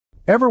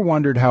Ever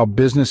wondered how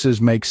businesses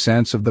make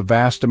sense of the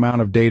vast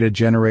amount of data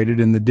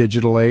generated in the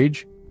digital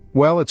age?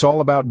 Well, it's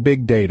all about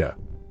big data.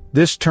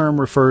 This term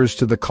refers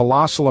to the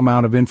colossal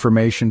amount of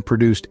information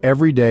produced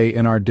every day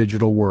in our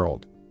digital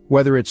world.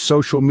 Whether it's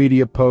social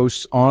media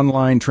posts,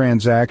 online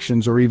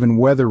transactions, or even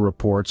weather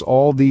reports,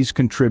 all these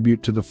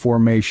contribute to the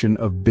formation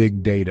of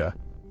big data.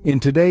 In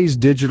today's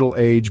digital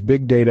age,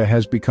 big data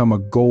has become a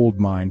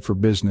goldmine for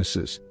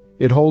businesses.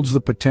 It holds the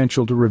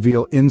potential to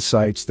reveal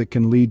insights that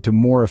can lead to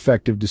more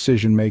effective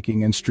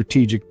decision-making and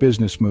strategic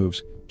business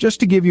moves. Just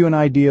to give you an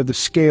idea of the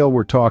scale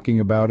we're talking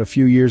about, a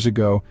few years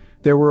ago,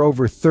 there were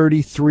over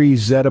 33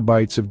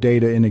 zettabytes of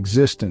data in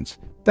existence.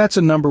 That's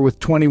a number with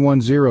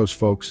 21 zeros,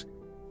 folks.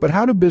 But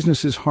how do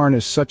businesses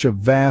harness such a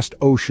vast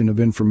ocean of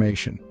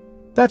information?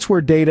 That's where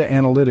data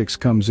analytics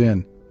comes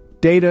in.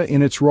 Data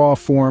in its raw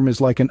form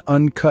is like an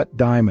uncut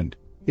diamond.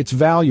 It's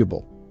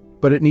valuable,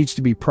 but it needs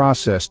to be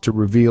processed to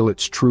reveal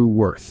its true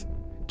worth.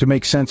 To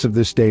make sense of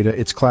this data,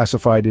 it's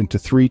classified into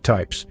three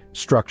types: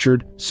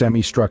 structured,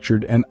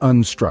 semi-structured, and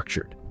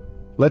unstructured.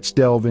 Let's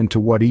delve into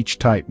what each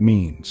type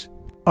means.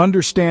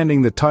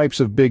 Understanding the types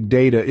of big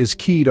data is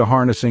key to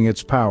harnessing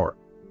its power.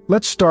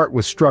 Let's start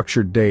with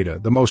structured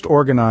data, the most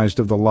organized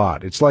of the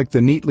lot. It's like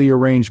the neatly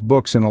arranged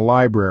books in a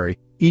library,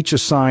 each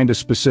assigned a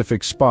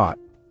specific spot.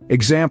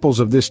 Examples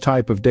of this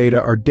type of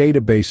data are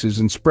databases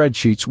and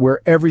spreadsheets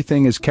where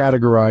everything is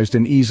categorized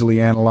and easily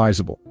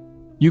analyzable.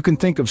 You can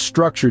think of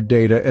structured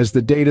data as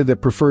the data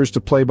that prefers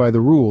to play by the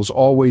rules,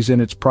 always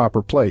in its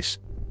proper place.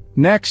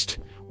 Next,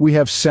 we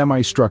have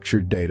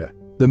semi-structured data,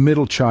 the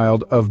middle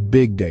child of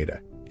big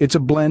data. It's a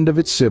blend of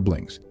its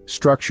siblings,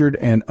 structured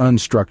and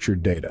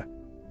unstructured data.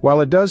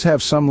 While it does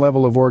have some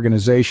level of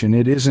organization,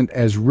 it isn't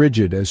as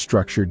rigid as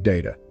structured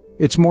data.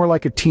 It's more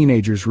like a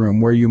teenager's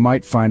room where you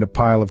might find a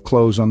pile of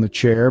clothes on the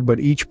chair, but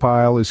each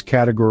pile is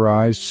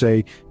categorized,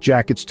 say,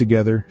 jackets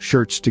together,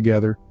 shirts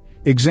together.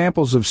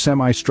 Examples of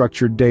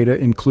semi-structured data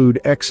include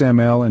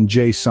XML and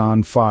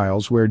JSON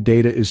files where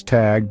data is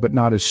tagged but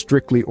not as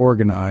strictly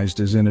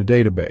organized as in a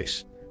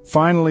database.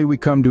 Finally, we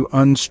come to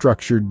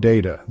unstructured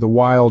data, the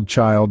wild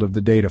child of the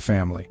data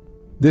family.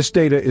 This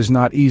data is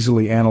not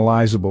easily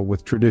analyzable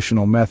with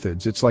traditional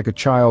methods. It's like a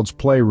child's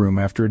playroom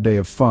after a day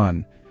of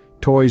fun.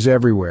 Toys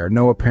everywhere,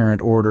 no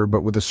apparent order,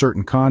 but with a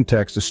certain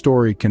context, a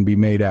story can be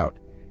made out.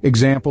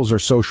 Examples are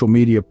social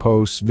media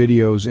posts,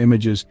 videos,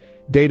 images,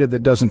 data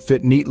that doesn't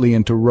fit neatly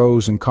into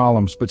rows and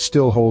columns but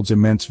still holds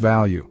immense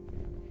value.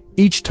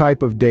 Each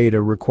type of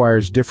data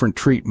requires different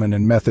treatment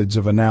and methods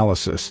of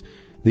analysis.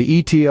 The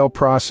ETL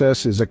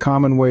process is a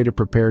common way to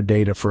prepare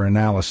data for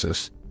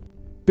analysis.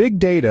 Big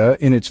data,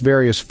 in its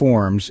various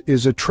forms,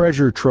 is a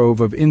treasure trove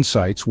of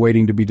insights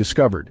waiting to be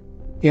discovered.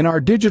 In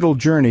our digital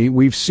journey,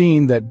 we've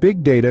seen that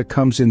big data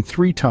comes in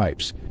three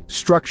types: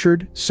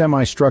 structured,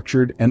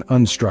 semi-structured, and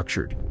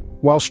unstructured.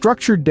 While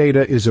structured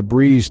data is a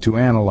breeze to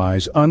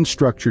analyze,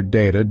 unstructured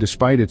data,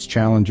 despite its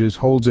challenges,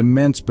 holds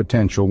immense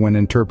potential when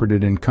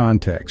interpreted in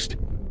context.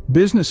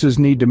 Businesses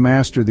need to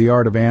master the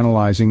art of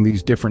analyzing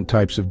these different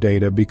types of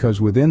data because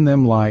within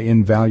them lie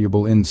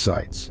invaluable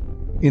insights.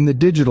 In the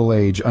digital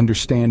age,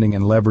 understanding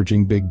and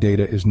leveraging big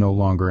data is no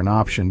longer an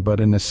option,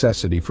 but a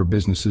necessity for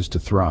businesses to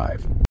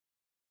thrive.